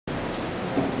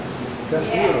That's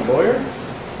you, a lawyer?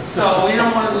 So we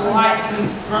don't want to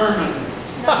license permanent.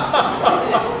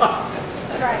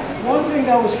 That's right. One thing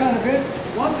that was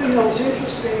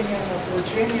interesting in the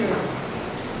Virginia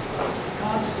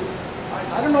Constitution,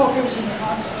 I don't know if it was in the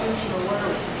Constitution or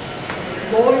whatever,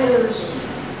 lawyers,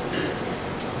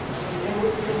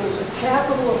 it was a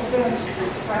capital offense to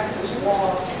practice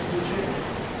law in Virginia.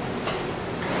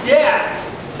 Yes.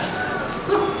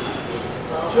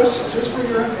 Just for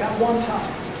your, at one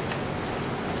time.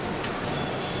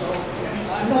 So,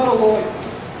 I'm not a lawyer.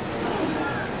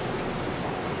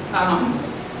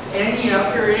 Any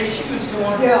other issues you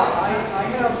want? Yeah, I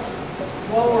have,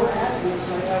 while we're at this,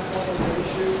 I have one other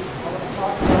issue I want to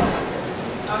talk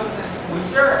about. Was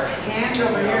there a hand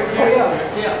over here? Oh,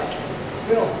 yeah. Yeah.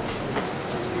 Bill.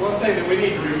 One thing that we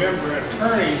need to remember,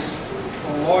 attorneys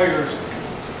or lawyers,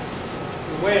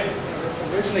 the way it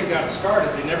originally got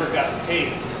started, they never got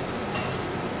paid.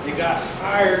 They got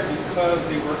hired because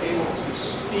they were able to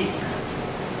speak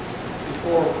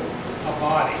before a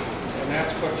body. And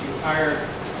that's what you hired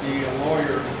the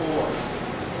lawyer for.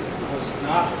 It was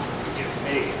not to get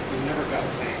paid. You never got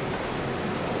paid.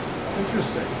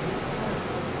 Interesting.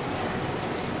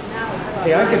 Now it's about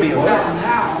Hey, I could be a Well, lawyer.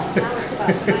 now. Now it's about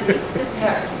money.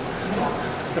 Yes.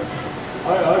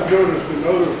 I've noticed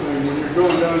another thing. When you're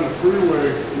going down the freeway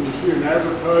and you see an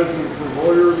advertisement for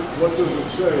lawyers, what does it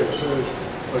say? It says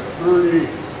attorney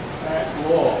at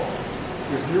law.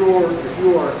 If you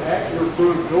are at your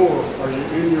front door, are you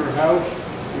in your house?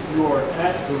 If you are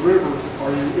at the river,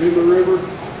 are you in the river?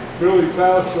 Billy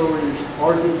Fausto, he's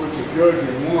argued with the judge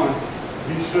and won.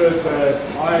 He says that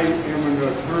I am an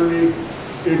attorney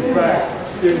in fact.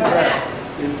 He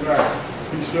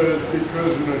says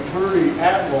because an attorney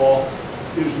at law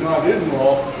is not in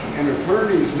law, and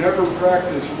attorneys never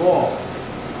practice law.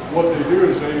 What they do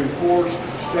is they enforce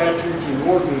statutes and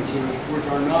ordinances which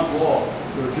are not law.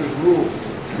 They're just rules.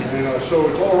 And so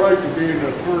it's all right to be an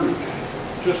attorney,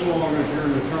 just as long as you're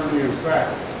an attorney in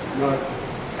fact, not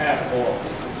at law.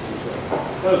 So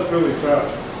that's really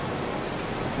fast.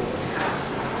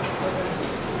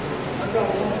 I've got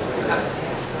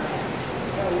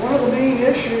one of the main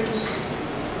issues,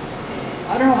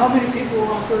 I don't know how many people were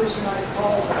on Thursday night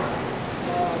called.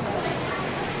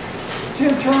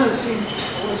 Tim Turner seemed,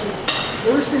 was it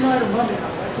Thursday night or Monday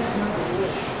night? I can't remember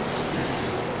which.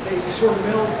 They sort of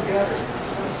melded together.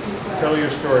 Tell your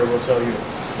story, we'll tell you.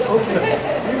 Okay,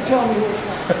 you tell me which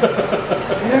one.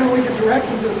 And then we can direct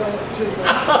them to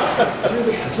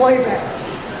the playback.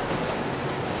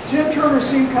 Tim Turner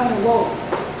seemed kind of low.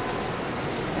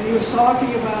 And he was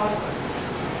talking about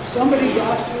somebody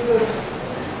got to the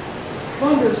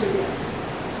funders again.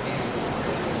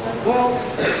 Well,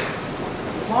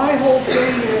 my whole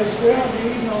thing is we don't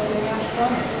need no damn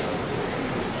funding.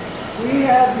 We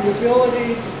have the ability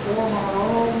to form our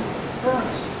own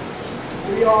currency.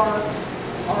 We are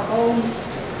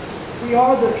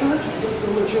the country, the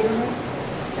legitimate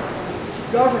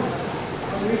government.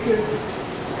 And we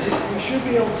should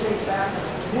be able to take back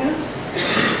hints,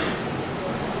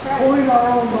 coin our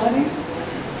own money,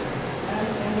 and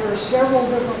there are several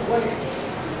different ways.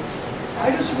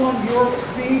 I just want your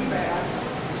feedback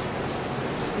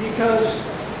because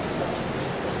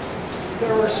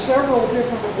there are several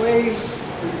different ways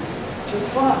to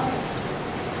fund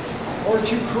or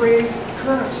to create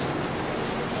currency.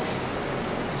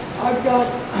 I've got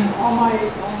on my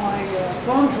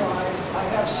thumb drive. I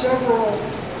have several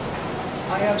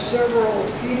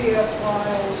PDF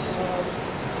files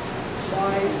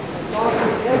by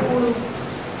Dr. Edward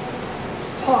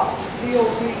Popp,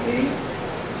 P-O-P-P.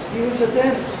 He was a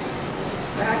dentist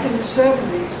back in the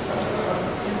 70s.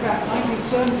 In fact,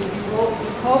 1970, he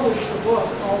published a book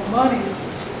called Money,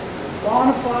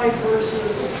 Bona fide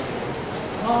versus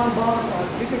non-bona fide.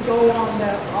 You could go on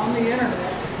the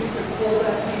internet, you could pull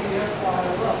that PDF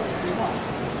file up if you want,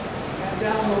 and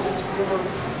download it to your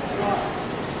drive.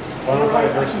 Bona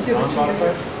fide versus non-bona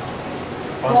fide?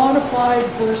 Bona fide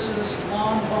versus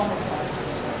non-bona fide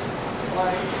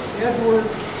by Edward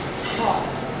Popp.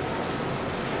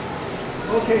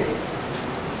 Okay,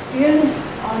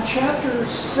 on chapter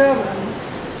 7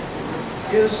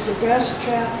 is the best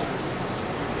chapter.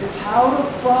 It's how to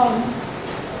fund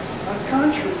a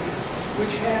country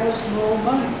which has no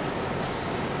money.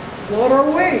 What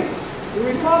are we? The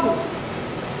Republic.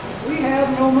 We have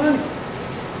no money.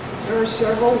 There are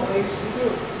several ways to do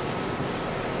it.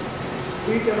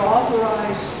 We could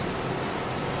authorize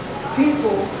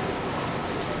people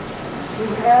who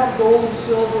have gold and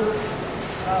silver,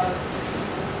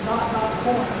 not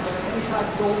coin, but any type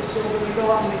of gold and silver. They go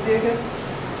out and they dig it.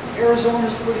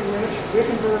 Arizona's pretty rich.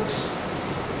 Wickenburg's,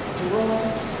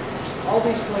 Jerome, all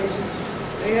these places,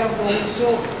 they have gold and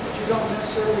silver, but you don't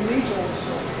necessarily need gold and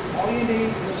silver. All you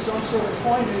need is some sort of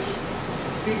coinage,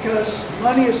 because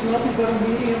money is nothing but a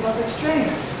medium of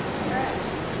exchange.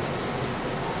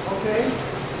 Okay?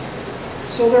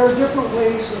 So there are different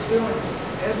ways of doing it.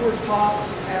 Edward Pop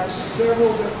has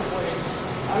several different ways.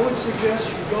 I would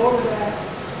suggest you go to that,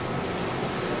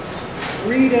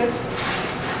 read it,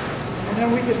 and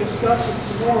then we can discuss it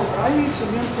some more. But I need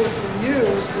some input from you,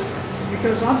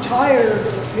 because I'm tired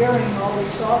of hearing all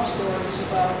these sob stories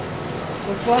about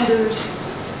the funders.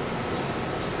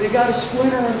 They got a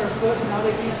splinter in their foot and now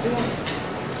they can't do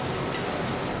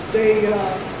anything.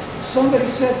 Somebody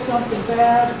said something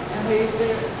bad and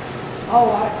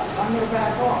I'm going to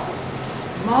back off.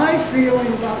 My feeling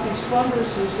about these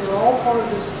funders is they're all part of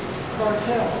this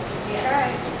cartel. Yeah.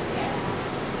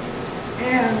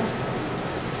 And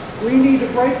we need to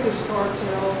break this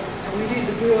cartel, and we need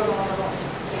to do it on our own.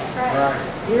 Right.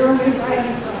 We're an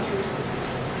independent country.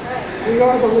 We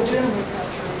are the legitimate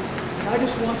country. And I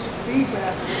just want some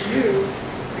feedback from you,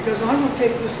 because I'm going to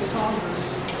take this to Congress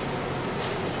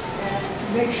and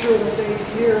make sure that they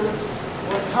hear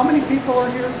how many people are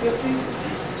here? 50?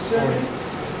 70?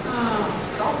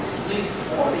 Probably at least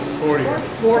 40. 40.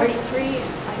 43.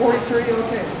 43,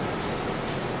 okay.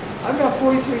 I've got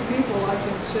 43 people I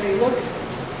can say, look, in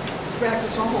fact,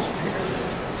 it's almost bigger than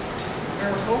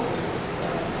Maricopa.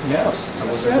 Yes. I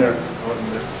wasn't there. I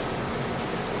wasn't there.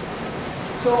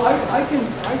 So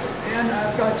and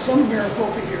I've got some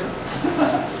Maricopa here.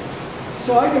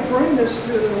 So I can bring this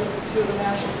to the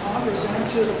National Congress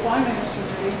and to the Finance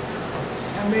Committee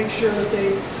and make sure that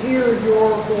they hear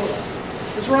your voice.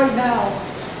 Because right now,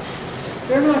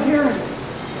 they're not hearing it.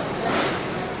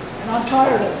 And I'm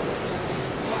tired of it.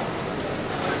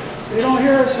 They don't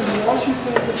hear us in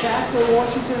Washington, the capital of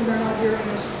Washington, they're not hearing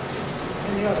us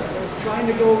in the other. They're trying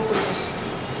to go for this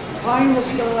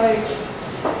pie-in-the-sky,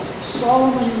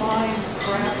 Solomon mind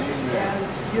crap, and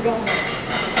you don't know.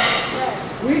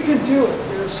 We can do it.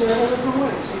 There are several different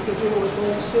ways. You can do it with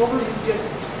gold and silver. You can get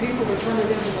people to turn it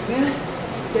into a mint.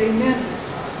 They mint it.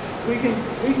 We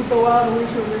can go out and we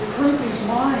can recruit these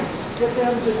minds, get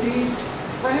them to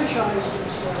defranchise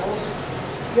themselves,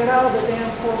 get out of the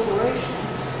damn corporation,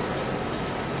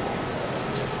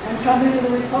 and come into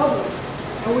the republic.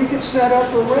 And we could set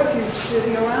up a refuge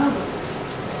city around it.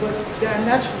 But then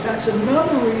that's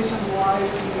another reason why we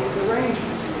need the Rangers.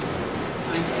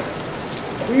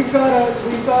 We've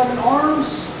got an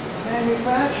arms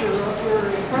manufacturer up here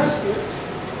in Prescott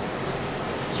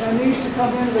that needs to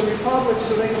come into the republic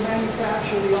so they can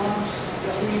manufacture the arms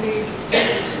that we need.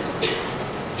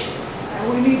 And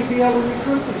we need to be able to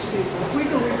recruit these people. If we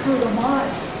could recruit a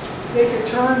mine, they could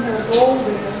turn their gold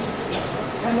in.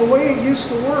 And the way it used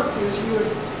to work is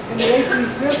in the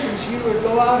 1850s, you would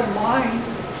go out and mine,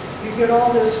 you get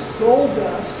all this gold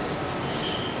dust,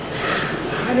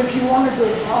 and if you wanted to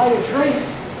buy a drink,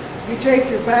 you take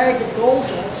your bag of gold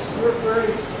dust,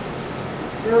 very,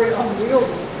 very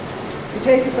unwieldy. You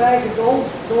take a bag of gold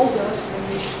dust, and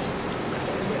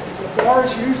the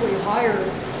bars usually hire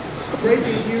a great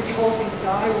big huge hulking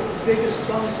guy with the biggest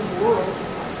thumbs in the world.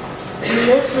 And he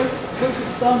licks it, puts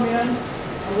his thumb in,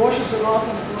 and washes it off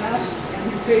in a glass,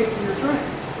 and you pay for your drink.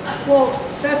 Well,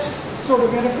 that's sort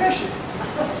of inefficient.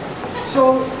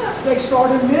 So they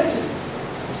started minting.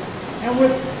 And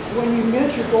when you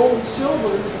mint your gold and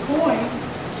silver, the coin,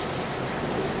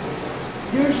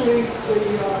 usually the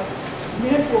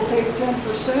mint will take 10%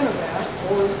 of that,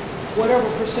 or whatever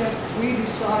percent we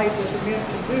decide that the mint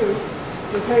can do,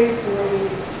 to pay for the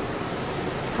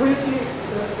printing,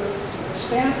 the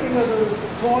stamping of the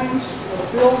coins, for the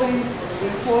building, for the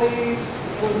employees,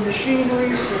 for the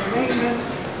machinery, for the maintenance,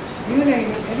 you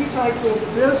name it. Any type of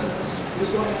business is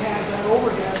going to have that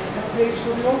overhead, and that pays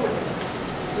for the overhead.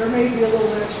 There may be a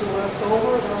little extra left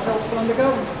over that'll help fund the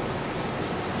government.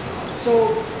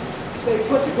 So they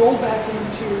put the gold back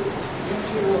into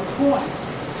a coin.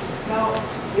 Now,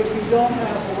 if you don't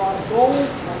have a lot of gold,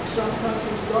 like some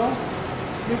countries don't,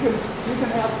 you can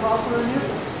have copper and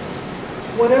nickel.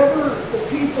 Whatever the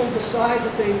people decide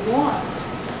that they want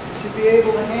to be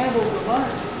able to handle the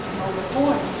money, the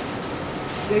coins,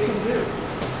 they can do.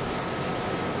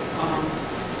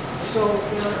 So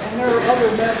there are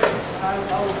other methods. I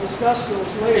will discuss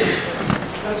those later.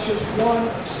 That's just one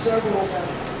of several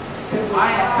methods. I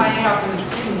have an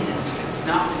opinion,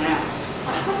 not now.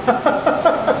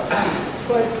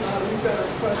 But you've got a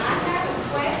question. I have a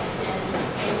question.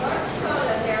 In North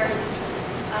Dakota, there's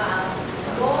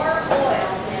more oil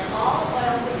than all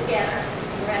oil put together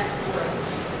in the rest of the world.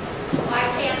 Why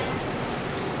can't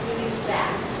we use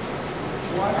that?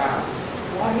 Why not?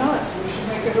 Why not? We should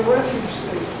make it a refuge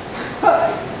state.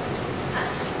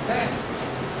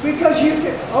 Because you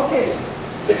can, okay,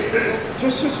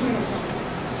 just a minute.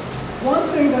 One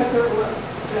thing that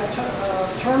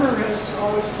Turner has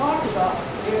always talked about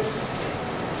is,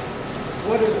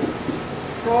 what is it?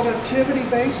 Productivity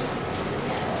based?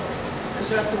 Is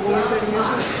that the word that he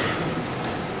uses?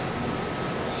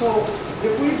 So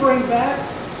if we bring back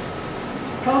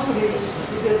companies,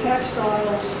 we did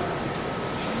textiles,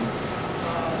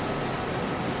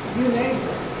 you name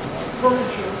it,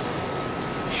 furniture,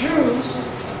 shoes,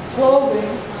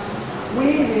 clothing,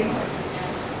 weaving,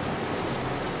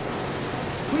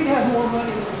 we'd have more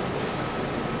money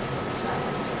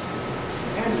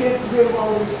and get rid of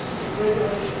all these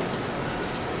regulations.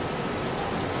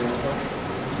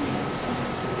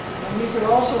 And you could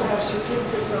also have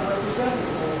certificates of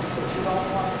representative, but you don't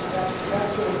want that.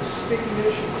 That's a sticky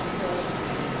issue because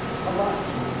a lot.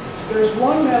 There's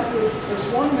one method of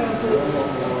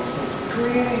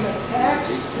creating a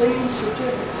tax lien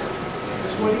certificate,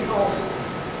 is what he calls it.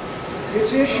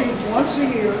 It's issued once a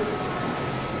year.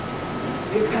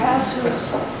 It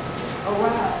passes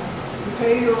around. You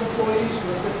pay your employees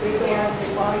with it. They go out and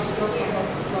they buy stuff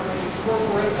from a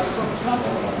corporation, from a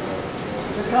company.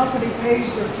 The company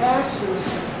pays their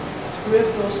taxes with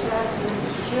those tax lien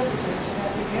certificates. And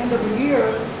at the end of the year,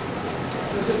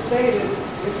 as it's stated,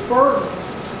 it's burdened.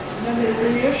 And then they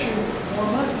reissue more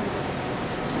money,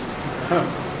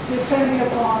 depending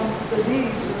upon the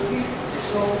needs of the people.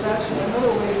 So that's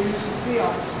another way of using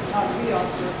fiat, not fiat,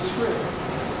 but script.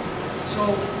 So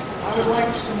I would like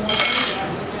some more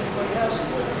feedback if anybody has it.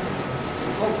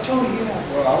 Oh, Tony, you have.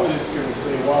 Well, I was just going to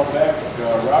say a while back,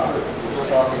 Robert was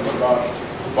talking about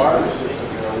the barter system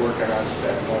they were working on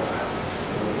setting up.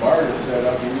 The barter set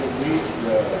up, you would meet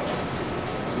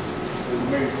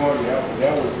maybe going out, but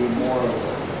that would be more of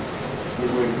a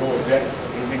good way to go. Is that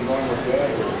anything going with that?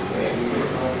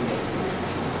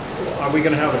 Are we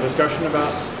going to have a discussion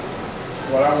about?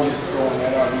 Well, I was just throwing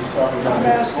that out. He's talking about. I'm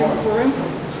asking for input.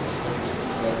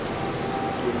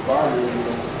 With the barter, you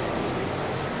know.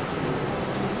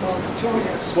 Tony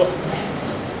has. Well,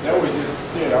 That was just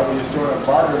it. I was just throwing out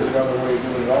barter is another way of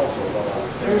doing it also.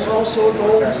 There's also a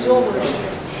gold and silver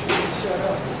exchange set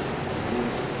up.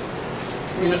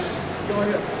 Go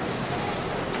ahead.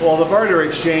 well, the barter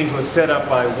exchange was set up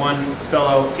by one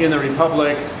fellow in the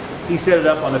Republic. He set it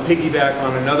up on the piggyback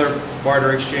on another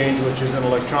barter exchange, which is an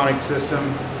electronic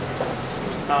system.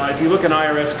 If you look in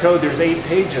IRS code, there's 8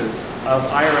 pages of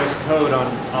IRS code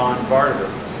on barter.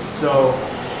 So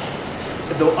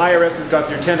the IRS has got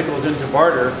their tentacles into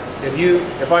barter.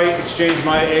 If I exchange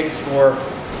my eggs for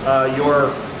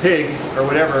your pig or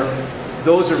whatever,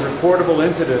 those are reportable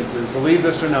incidences. Believe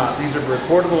this or not, these are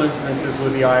reportable incidences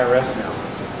with the IRS now.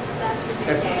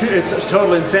 It's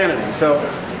total insanity. So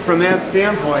from that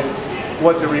standpoint,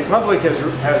 what the Republic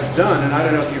has done, and I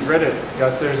don't know if you've read it,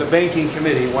 Gus, there's a banking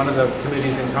committee, one of the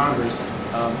committees in Congress,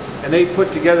 and they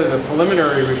put together the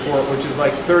preliminary report, which is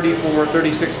like 34,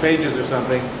 36 pages or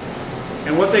something.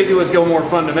 And what they do is go more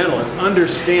fundamental. It's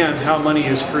understand how money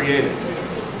is created.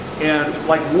 And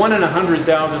like 1 in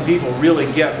 100,000 people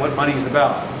really get what money's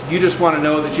about. You just want to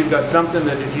know that you've got something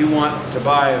that if you want to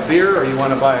buy a beer or you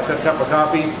want to buy a cup of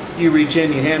coffee, you reach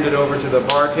in, you hand it over to the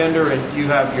bartender, and you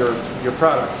have your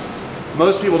product.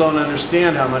 Most people don't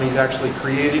understand how money's actually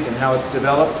created and how it's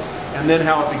developed, and then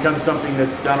how it becomes something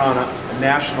that's done on a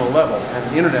national level and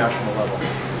an international level.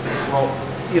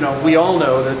 Well, you know, we all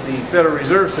know that the Federal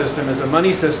Reserve System is a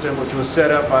money system which was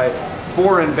set up by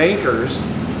foreign bankers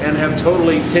and have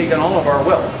totally taken all of our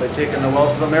wealth. They've taken the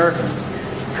wealth of Americans.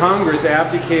 Congress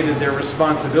abdicated their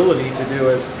responsibility to do,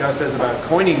 as Gus says about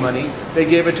coining money. They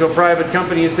gave it to a private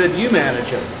company and said, you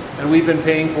manage it. And we've been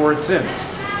paying for it since.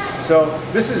 So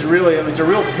this is really, I mean, it's a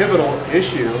real pivotal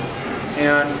issue.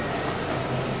 And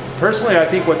personally, I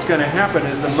think what's going to happen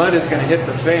is the mud is going to hit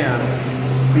the fan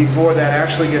before that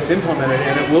actually gets implemented,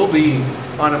 and it will be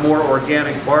on a more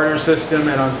organic barter system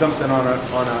and on something on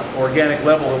an organic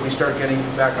level that we start getting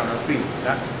back on our feet.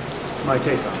 That's my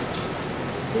take on it.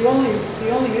 The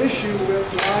only issue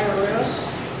with the IRS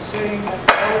saying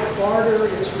that barter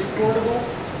is reportable,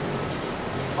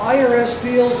 IRS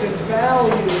deals in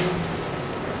value,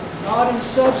 not in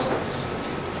substance.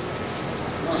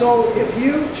 So if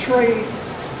you trade,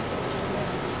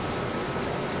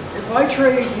 if I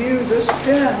trade you this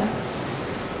pen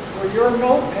or your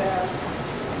notepad,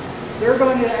 they're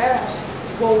going to ask,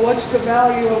 well, what's the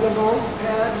value of the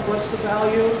notepad? What's the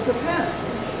value of the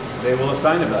pen? They will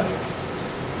assign a value.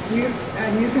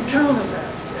 And you can count on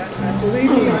that. And believe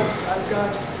me, I've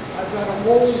got a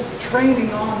whole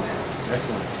training on that.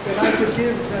 Excellent. That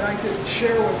I could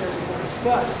share with everybody.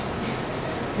 But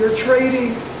you're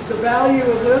trading the value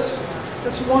of this?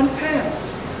 It's 1 pen.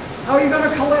 How are you going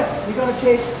to collect? You're going to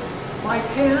take my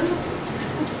pen?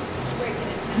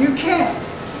 You can't.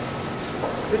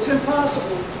 It's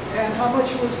impossible. And how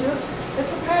much was this?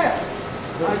 It's a pad.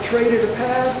 I traded a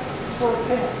pad for a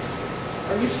pen.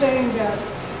 Are you saying that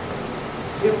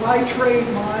if I trade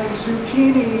my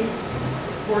zucchini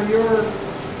for your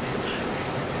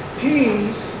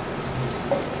peas,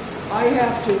 I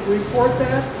have to report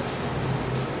that?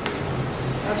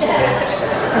 That's all I'm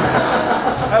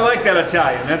saying. I like that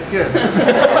Italian, that's good.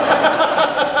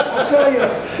 I'll tell you,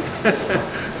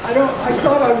 I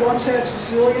thought I once had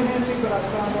Sicilian in me, but I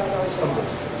found out I was wrong.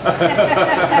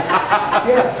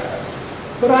 Yes,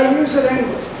 but I use it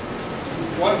anyway.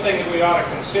 One thing that we ought to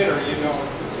consider, you know,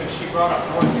 since she brought up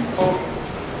North Dakota,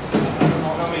 I don't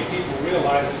know how many people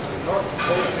realize that North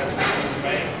Dakota has their own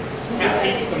bank.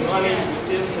 They keep the money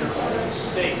within their own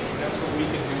state. That's what we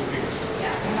can do here.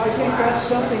 And I think that's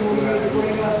something we need to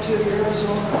bring up to the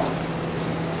Arizona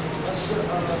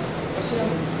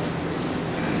Assembly.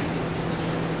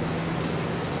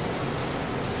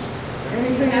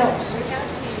 Anything else? We have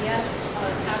PBS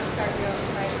on how to start your own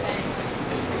right bank.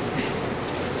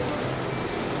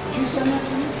 Did you send that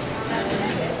to me?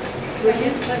 Let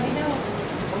me know.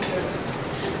 Okay.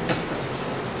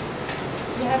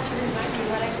 You have to remind me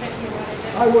what I sent you, what I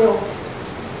did. I will.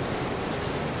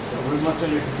 We left on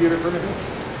your computer for anything?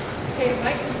 Okay,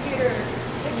 my computer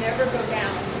can never go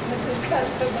down because it's got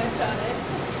so much on it.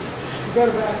 You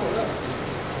better back it up.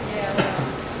 Yeah,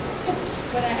 well,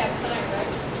 but I have time,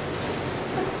 right?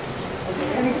 Okay.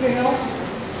 Anything else?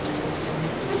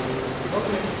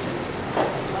 Okay.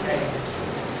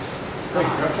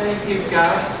 Thank you,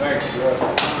 guys. Thanks, Russ.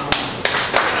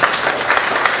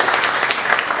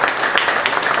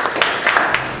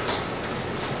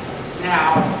 Now,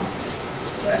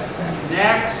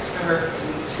 next, or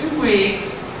in 2 weeks,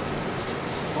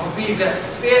 will be the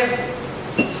 5th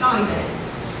Sunday.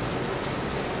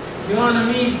 Do you want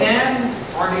to meet then,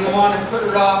 or do you want to put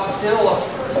it off until the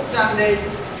 1st Sunday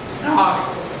in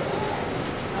August?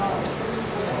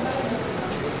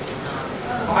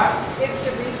 What? If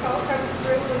the recall comes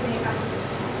through, we may have to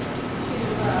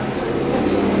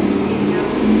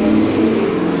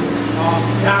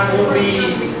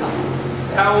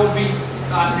That will be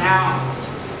announced.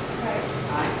 Right.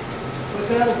 But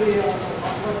that'll be on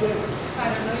what day? I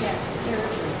don't know yet.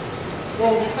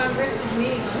 Well, Congress is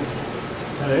meeting on this.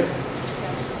 Today?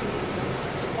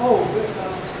 oh, but,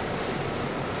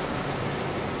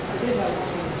 I did have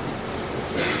one more.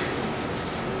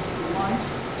 Mine?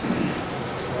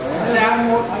 I have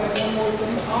one more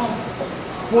thing.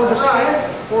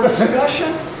 For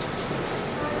discussion?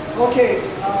 Okay,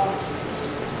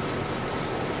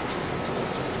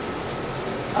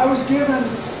 I was given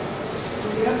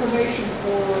the information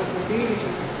for the meeting,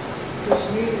 this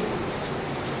meeting,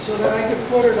 so that I could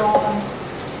put it on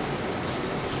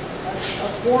a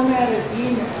formatted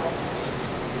email,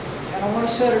 and I want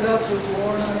to set it up with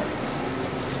Lorna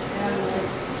and with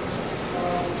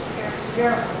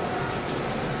Karen.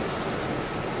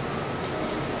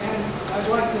 And I'd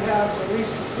like to have at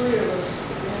least the 3 of us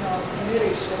in our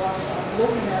committee, so I'm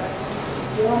looking at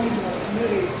forming a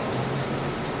committee.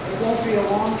 It won't be a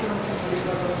long-term committee,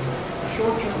 but a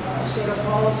short-term, set of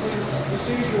policies,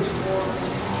 procedures for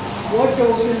what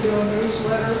goes into a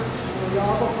newsletter for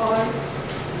Yavapai.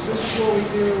 This is what we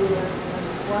do and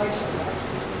flag stuff.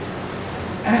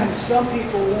 And some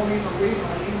people won't even read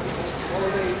my emails,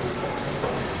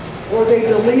 or they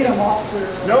delete them off their...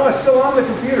 No, it's still on the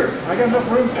computer. I got enough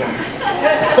room for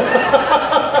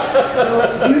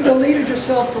it. You deleted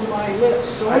yourself from my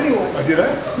list, so anyway. Oh, did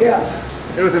I? Yes.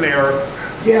 It was an error.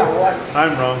 Yeah, right.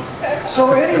 I'm wrong.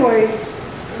 So anyway,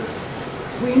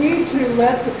 we need to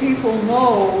let the people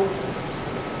know,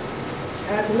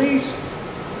 at least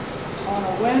on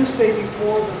a Wednesday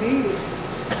before the meeting,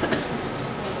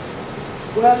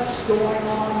 what's going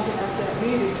on at that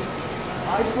meeting.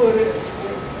 I put it,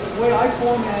 the way I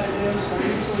format it is, I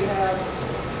usually have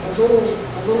a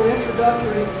little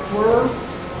introductory blurb,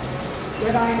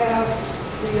 then I have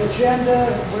the agenda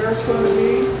and where it's going to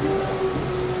be,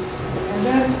 and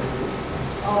then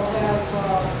I'll have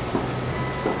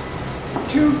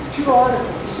two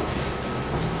articles.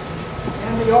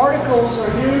 And the articles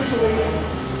are usually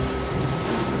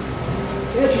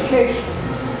education,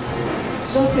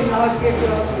 something I pick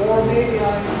up, or maybe I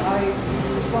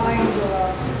find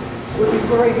would be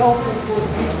very helpful for the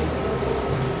people.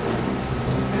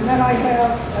 And then I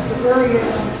have at the very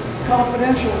end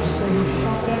confidentiality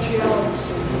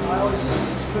statement. I always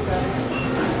put that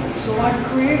in. So I'm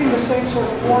creating the same sort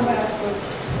of format, but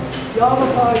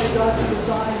Yavapai's got to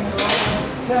design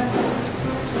their own template.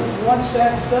 once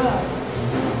that's done,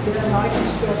 then I can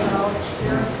step out,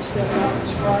 Aaron can step out, and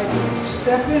Scribe can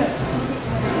step in.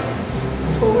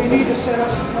 But we need to set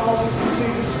up some policies,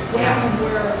 procedures, when and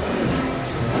where.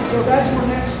 So that's for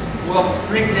next. We'll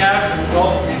bring that up and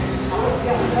vote next.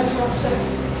 Yeah, that's what I'm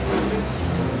saying.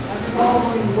 I'm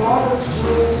following Robert's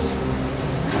rules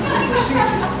and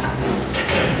procedure.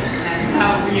 And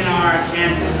that'll be in our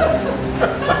agenda.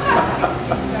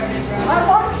 I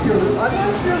like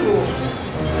your rules.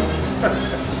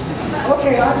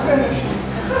 Okay, I'm finished.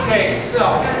 Okay, so,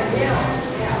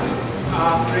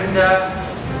 Brenda,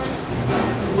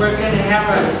 we're gonna have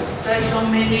a special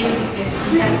meeting if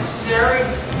necessary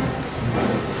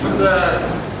for the,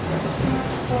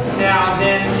 now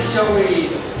then, shall we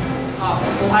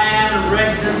plan a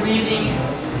regular meeting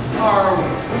or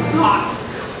not?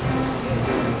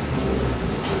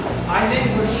 I think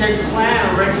we should plan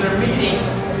a regular meeting.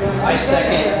 I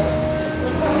second.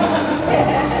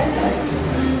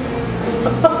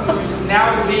 That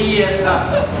would be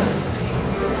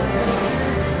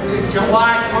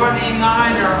July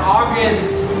 29 or August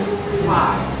 5.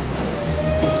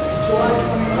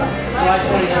 July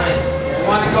 29th.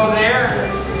 Want to go there?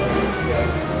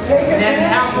 Take And then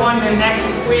advantage. have one the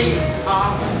next week,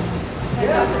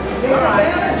 Yeah, take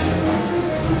advantage.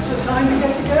 It's the time to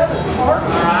get together. Party.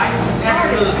 All right,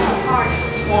 excellent.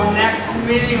 So next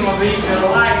meeting will be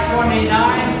July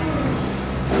 29.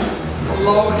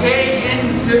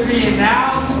 Location to be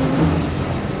announced.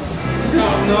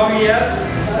 Don't know yet.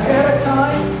 Ahead of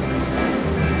time.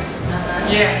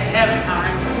 Yes, ahead of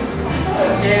time.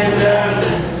 And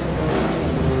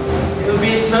it'll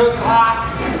be at 2 o'clock.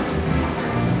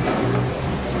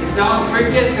 And don't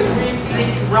forget the weekly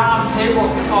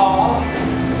roundtable call.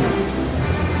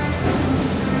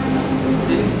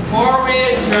 And before we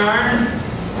adjourn,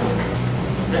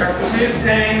 there are 2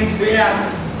 things we have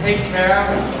to take care of.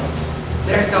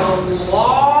 There's a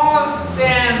lost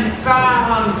and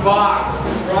found box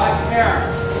right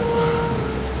there.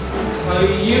 So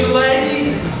you ladies,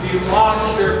 if you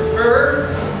lost your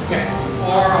purse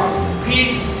or a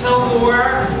piece of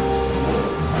silverware,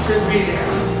 it should be there.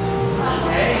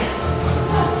 Okay?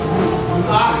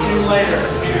 Talk to you later.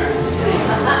 Here.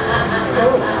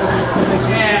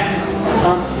 And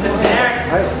the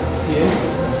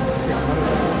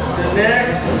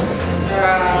next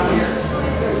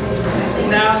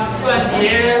announcement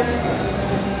is,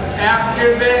 after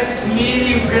this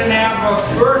meeting, we're going to have a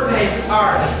birthday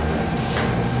party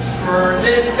for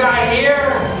this guy here,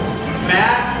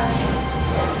 Matt,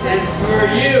 and for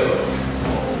you.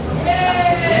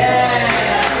 Yay!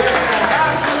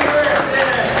 Happy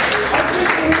birthday! I think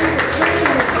we need to sing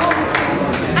the song.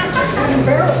 It's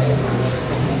embarrassing.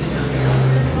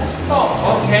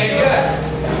 Oh, okay, good.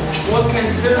 We'll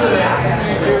consider that.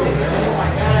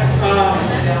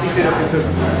 He said up into.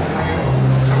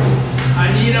 I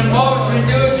need a motion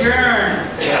to adjourn.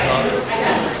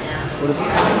 What is it?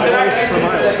 Second.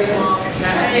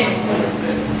 Okay.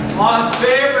 All in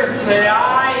favor, say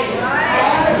aye.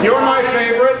 You're my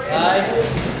favorite.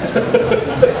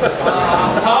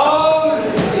 Opposed?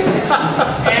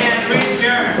 And we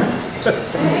adjourn.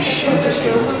 Shit,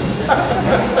 disturber.